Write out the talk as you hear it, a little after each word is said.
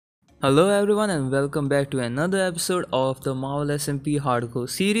Hello everyone and welcome back to another episode of the MarvelSMP hardcore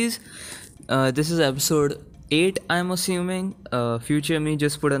series. This is episode 8, I'm assuming. Future me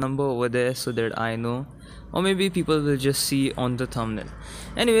just put a number over there so that I know, or maybe people will just see on the thumbnail.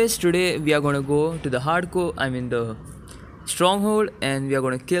 Anyways, today we are gonna go to the hardcore, the stronghold, and we are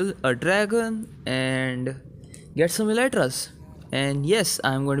gonna kill a dragon and get some elytras. And yes,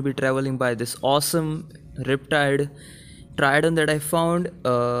 I'm going to be traveling by this awesome riptide trident that I found.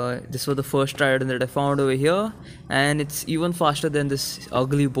 This was the first trident that I found over here, and it's even faster than this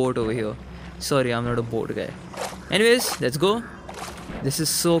ugly boat over here. Sorry, I'm not a boat guy. Anyways, let's go. This is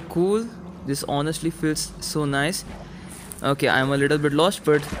so cool. This honestly feels so nice. Okay, I'm a little bit lost,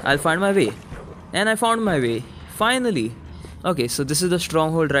 but I'll find my way. And I found my way, finally. Okay, so this is the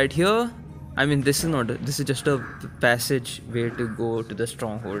stronghold right here. This is just a passage way to go to the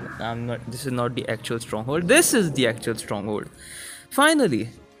stronghold. This is not the actual stronghold. This is the actual stronghold. Finally.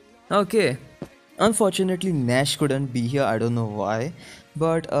 Okay. Unfortunately, Nash couldn't be here. I don't know why.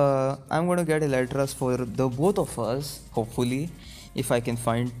 But I'm gonna get elytras for the both of us, hopefully, if I can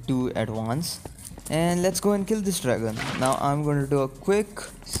find two at once. And let's go and kill this dragon. Now I'm gonna do a quick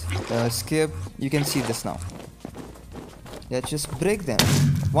skip. You can see this now. Let's just break them.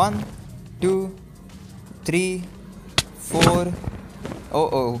 1, 2, 3, 4.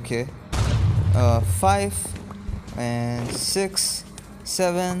 Okay. 5 and 6,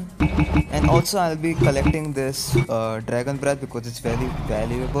 7, and also I'll be collecting this dragon breath because it's very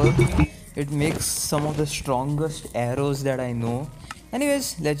valuable. It makes some of the strongest arrows that I know.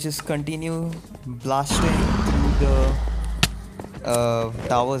 Anyways, let's just continue blasting through the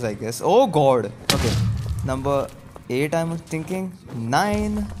towers, I guess. Oh god. Okay, number 8 I'm thinking,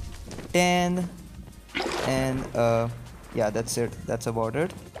 9, 10, and yeah, that's it. That's about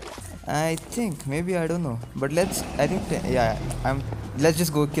it. I think, maybe, I don't know, but let's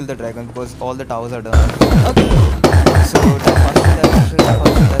just go kill the dragon because all the towers are done. Okay, so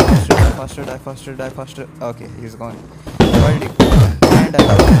die faster. Okay, he's gone.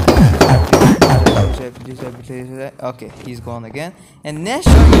 Okay, he's gone again. And Nash,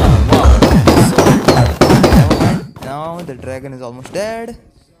 wow. So, never mind. Now the dragon is almost dead.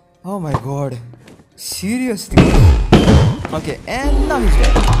 Oh my god, seriously. Okay, and now he's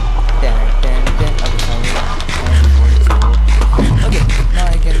dead. 10. Okay, now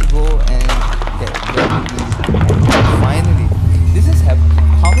I can go and get finally. This is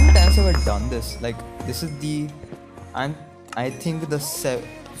how many times have I done this? Like, this is I think the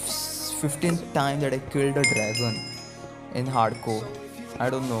 15th time that I killed a dragon in hardcore. I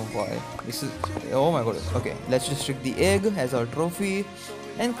don't know why. This is, oh my god. Okay, let's just take the egg as our trophy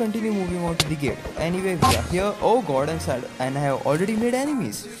and continue moving on to the gate. Anyway, we are here. Oh god, and I have already made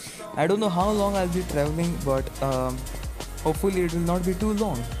enemies. I don't know how long I'll be traveling, but hopefully it will not be too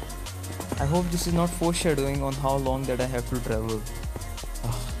long. I hope this is not foreshadowing on how long that I have to travel.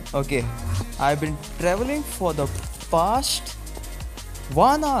 Okay, I've been traveling for the past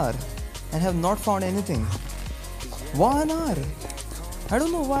 1 hour and have not found anything. 1 hour. I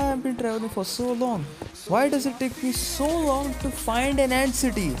don't know why I've been traveling for so long. Why does it take me so long to find an end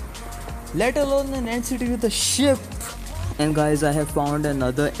city? Let alone an end city with a ship. And guys, I have found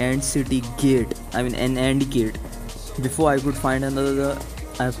another end city gate. An end gate. Before I could find another,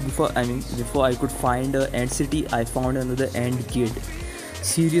 before I could find an end city, I found another end gate.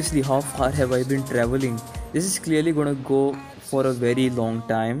 Seriously, how far have I been traveling? This is clearly gonna go for a very long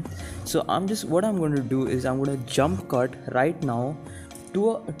time. So what I'm gonna do is I'm gonna jump cut right now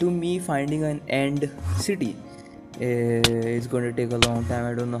to me finding an end city. It's going to take a long time.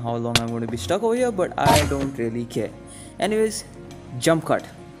 I don't know how long I'm going to be stuck over here, but I don't really care. Anyways, jump cut.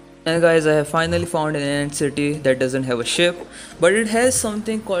 And guys, I have finally found an end city that doesn't have a ship, but it has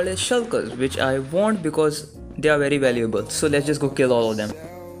something called as shulkers, which I want because they are very valuable. So let's just go kill all of them.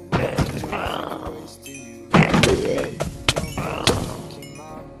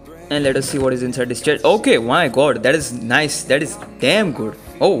 And let us see what is inside this chest. Okay, my god, that is nice. That is damn good.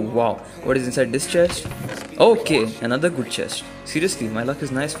 Oh wow, what is inside this chest? Okay, another good chest. Seriously, my luck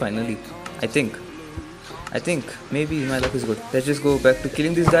is nice finally. I think maybe my luck is good. Let's just go back to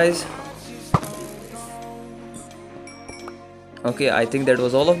killing these guys. Okay, I think that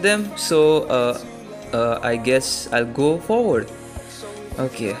was all of them. So I guess I'll go forward.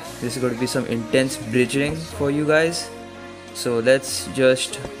 Okay, this is going to be some intense bridging for you guys. So let's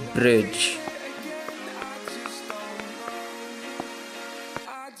just bridge.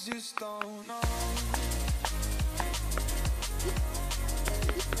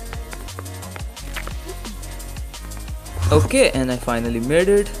 Okay, and I finally made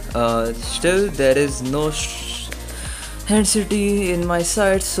it. Still there is no end city in my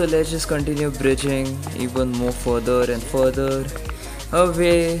sights, so let's just continue bridging even more further and further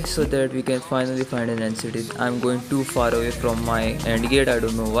away so that we can finally find an end city. I'm going too far away from my end gate, I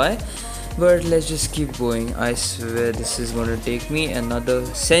don't know why, but let's just keep going. I swear this is going to take me another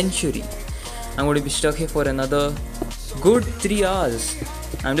century. I'm going to be stuck here for another good 3 hours.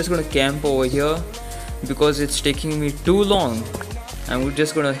 I'm just going to camp over here because it's taking me too long. I'm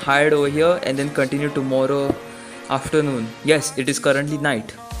just going to hide over here and then continue tomorrow afternoon. Yes, it is currently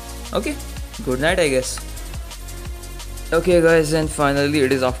night. Okay, good night I guess. Okay guys, and finally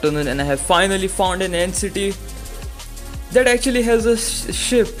it is afternoon and I have finally found an end city that actually has a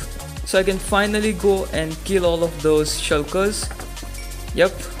ship, so I can finally go and kill all of those shulkers.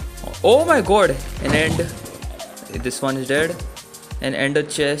 Yep. Oh my god, an end. This one is dead. An ender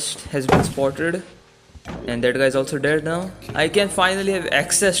chest has been spotted, and that guy is also dead now. I can finally have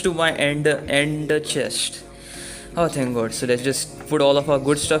access to my ender chest. Oh thank god. So let's just put all of our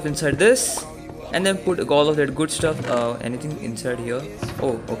good stuff inside this and then put all of that good stuff. Anything inside here?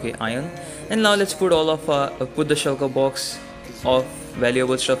 Oh okay, iron. And now let's put all of put the shulker box of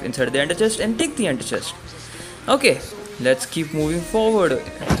valuable stuff inside the ender chest and take the ender chest. Okay, let's keep moving forward.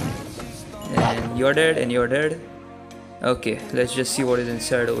 And you're dead and you're dead. Okay, let's just see what is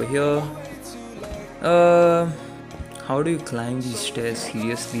inside over here. How do you climb these stairs?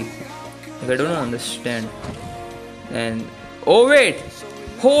 Seriously, like, I don't understand. And oh wait,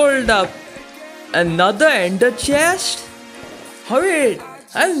 hold up, another ender chest. Wait,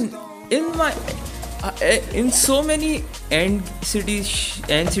 I'm in my in so many end cities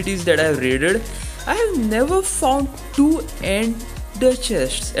that I have raided, I have never found 2 ender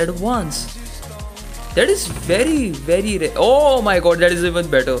chests at once. That is very rare. Oh my god, that is even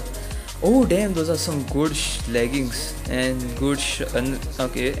better. Oh damn, those are some good leggings and good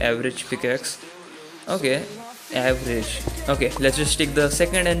okay, average pickaxe. Okay, average. Okay, let's just take the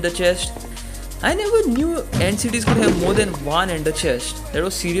second ender chest. I never knew end cities could have more than 1 ender chest. That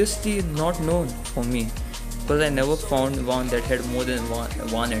was seriously not known for me, because I never found one that had more than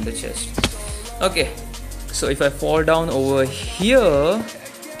one ender chest. Okay, so if I fall down over here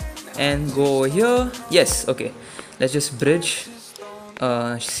and go over here, yes, okay, let's just bridge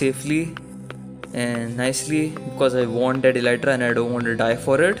safely and nicely, because I want that elytra and I don't want to die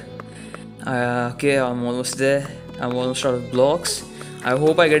for it. Okay, I'm almost there. I'm almost out of blocks. I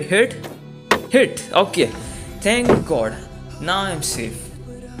hope I get hit. Okay, thank god, now I'm safe.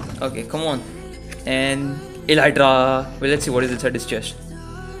 Okay, come on. And elytra. Well, let's see what is inside this chest.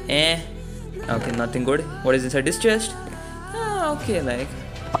 Okay, nothing good. What is inside this chest? Okay, like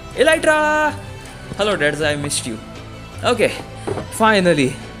elytra. Hello dads, I missed you. Okay,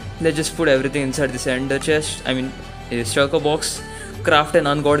 finally let's just put everything inside this ender chest. I mean, a shulker box. Craft an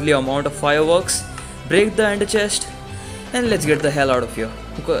ungodly amount of fireworks, break the ender chest, and let's get the hell out of here,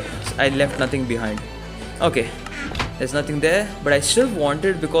 because I left nothing behind. Okay, there's nothing there, but I still want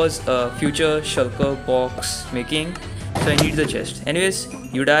it because future shulker box making, so I need the chest. Anyways,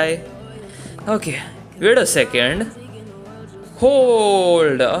 you die. Okay, wait a second.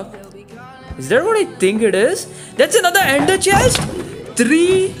 Hold up. Is that what I think it is? That's another ender chest?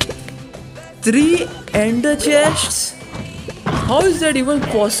 Three ender chests? How is that even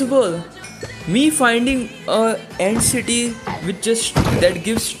possible? Me finding a end city with just that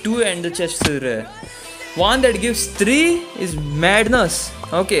gives 2 ender chests is rare. One that gives 3 is madness.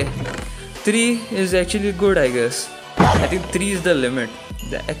 Okay, 3 is actually good, I guess. I think 3 is the limit.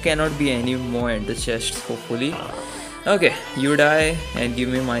 There cannot be any more ender chests, hopefully. Okay, you die and give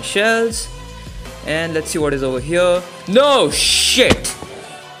me my shells. And let's see what is over here. No shit!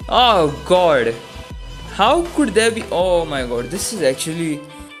 Oh god. How could there be? Oh my god, this is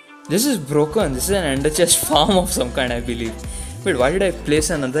broken. This is an ender chest farm of some kind, I believe. Wait, why did I place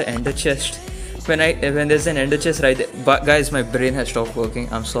another ender chest when there's an ender chest right there? But guys, my brain has stopped working.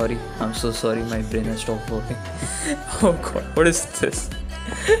 I'm sorry. I'm so sorry. My brain has stopped working. Oh god, what is this?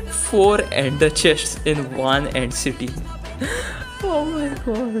 4 ender chests in 1 end city. Oh my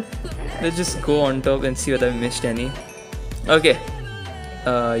god. Let's just go on top and see whether I missed any. Okay.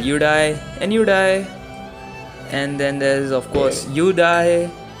 You die and you die. And then there's of course you die.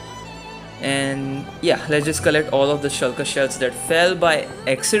 And yeah, let's just collect all of the shulker shells that fell by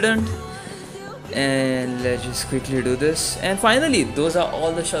accident. And let's just quickly do this. And finally, those are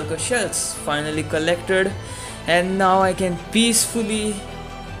all the shulker shells finally collected. And now I can peacefully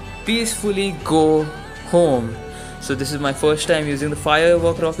go home. So this is my first time using the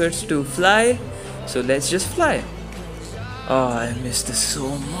firework rockets to fly. So let's just fly. Oh, I miss this so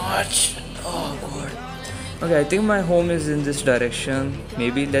much. Oh god. Okay, I think my home is in this direction.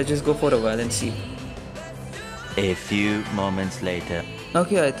 Maybe let's just go for a while and see. A few moments later.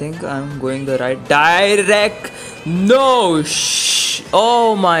 Okay, I think I'm going the right direct. No, shh.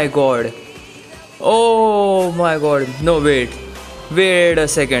 Oh my god. Oh my god. No, wait. Wait a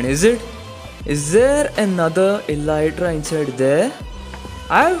second. Is it? Is there another Elytra inside there?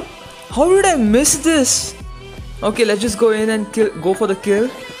 I. How did I miss this? Okay, let's just go in and go for the kill.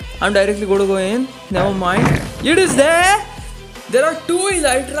 I'm directly going to go in. Never mind. It is there. There are two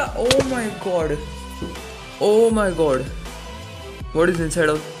Elytra. Oh my god. Oh my god. What is inside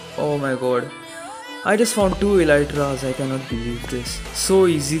of? Oh my god. I just found two Elytras. I cannot believe this. So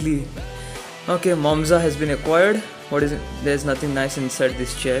easily. Okay, Momza has been acquired. What is it? There's nothing nice inside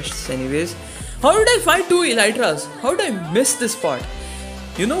these chests anyways. How did I find two Elytras? How did I miss this part?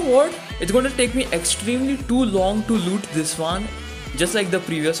 You know what? It's going to take me extremely too long to loot this one. Just like the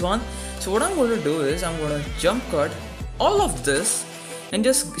previous one. So what I'm going to do is I'm going to jump cut all of this. And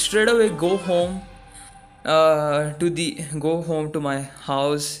just straight away go home. Go home to my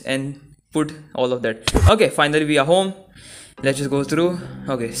house and put all of that. Okay, finally we are home. Let's just go through.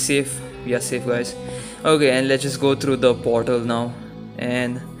 Okay, safe. We are safe, guys. Okay, and let's just go through the portal now.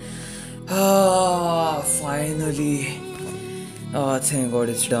 And finally. Oh, thank god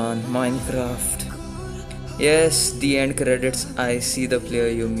it's done. Minecraft. Yes, the end credits. I see the player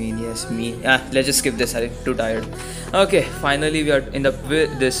you mean. Yes, me. Let's just skip this. I'm too tired. Okay, finally we are in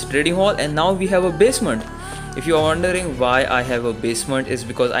this trading hall, and now we have a basement. If you are wondering why I have a basement, is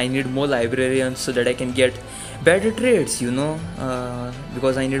because I need more librarians so that I can get better trades. You know,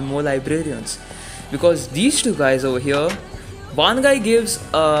 because I need more librarians. Because these two guys over here, one guy gives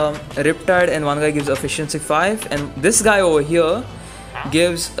Riptide and one guy gives Efficiency 5, and this guy over here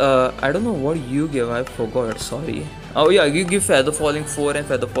gives I don't know what you give, I forgot, sorry. Oh yeah, you give Feather Falling 4 and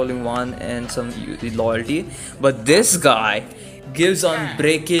Feather Falling 1 and some loyalty, but this guy gives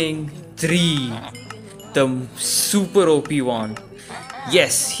Unbreaking 3, the super OP one.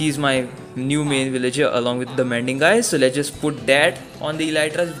 Yes, he's my new main villager along with the mending guys. So let's just put that on the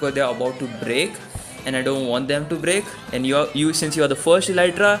Elytras because they are about to break and I don't want them to break. And you since you are the first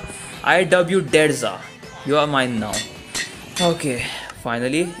Elytra, I dub you Deadza. You are mine now. Okay,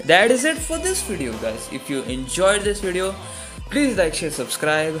 finally that is it for this video, guys. If you enjoyed this video, please like, share,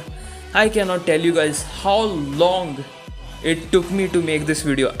 subscribe. I cannot tell you guys how long it took me to make this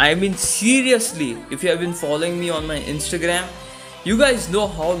video. I mean, seriously, if you have been following me on my Instagram, you guys know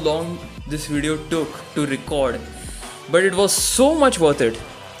how long this video took to record, but it was so much worth it.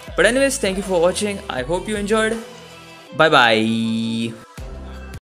 But anyways, thank you for watching. I hope you enjoyed. Bye bye.